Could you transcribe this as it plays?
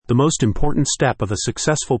The most important step of a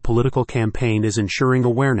successful political campaign is ensuring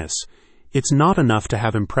awareness. It's not enough to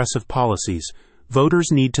have impressive policies.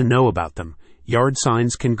 Voters need to know about them. Yard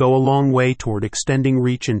signs can go a long way toward extending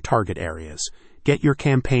reach in target areas. Get your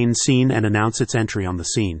campaign seen and announce its entry on the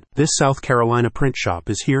scene. This South Carolina print shop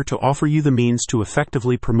is here to offer you the means to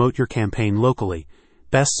effectively promote your campaign locally.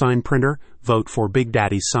 Best sign printer? Vote for Big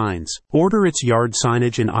Daddy's Signs. Order its yard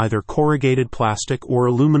signage in either corrugated plastic or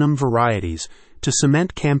aluminum varieties to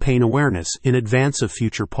cement campaign awareness in advance of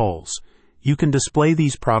future polls. You can display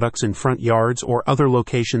these products in front yards or other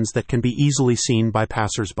locations that can be easily seen by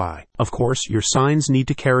passers-by. Of course, your signs need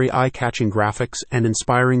to carry eye-catching graphics and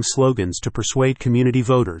inspiring slogans to persuade community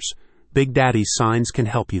voters. Big Daddy's Signs can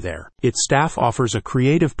help you there. Its staff offers a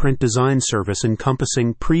creative print design service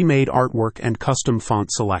encompassing pre-made artwork and custom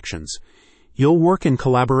font selections. You'll work in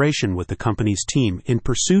collaboration with the company's team in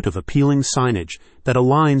pursuit of appealing signage that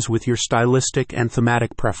aligns with your stylistic and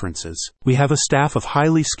thematic preferences. We have a staff of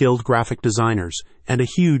highly skilled graphic designers and a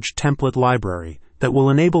huge template library that will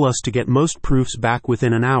enable us to get most proofs back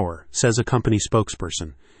within an hour, says a company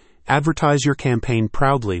spokesperson. Advertise your campaign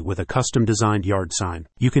proudly with a custom-designed yard sign.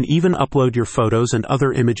 You can even upload your photos and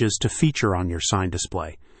other images to feature on your sign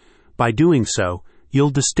display. By doing so,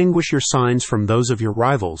 you'll distinguish your signs from those of your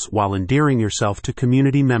rivals while endearing yourself to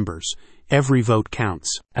community members. Every vote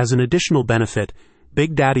counts. As an additional benefit,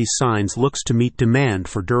 Big Daddy's Signs looks to meet demand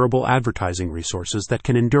for durable advertising resources that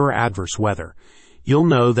can endure adverse weather. You'll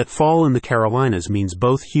know that fall in the Carolinas means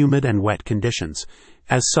both humid and wet conditions.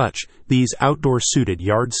 As such, these outdoor-suited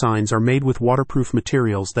yard signs are made with waterproof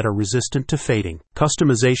materials that are resistant to fading.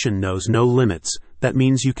 Customization knows no limits. That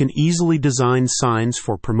means you can easily design signs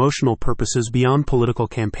for promotional purposes beyond political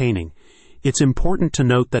campaigning. It's important to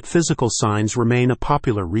note that physical signs remain a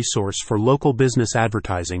popular resource for local business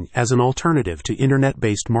advertising as an alternative to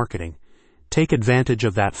internet-based marketing. Take advantage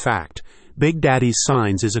of that fact. Big Daddy's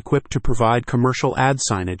Signs is equipped to provide commercial ad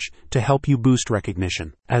signage to help you boost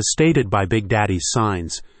recognition. As stated by Big Daddy's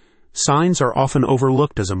Signs, signs are often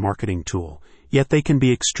overlooked as a marketing tool, yet they can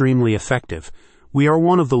be extremely effective. We are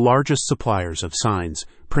one of the largest suppliers of signs,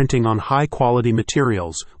 printing on high-quality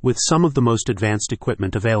materials with some of the most advanced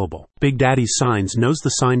equipment available. Big Daddy's Signs knows the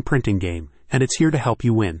sign printing game, and it's here to help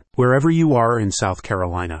you win. Wherever you are in South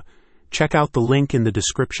Carolina, check out the link in the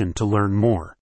description to learn more.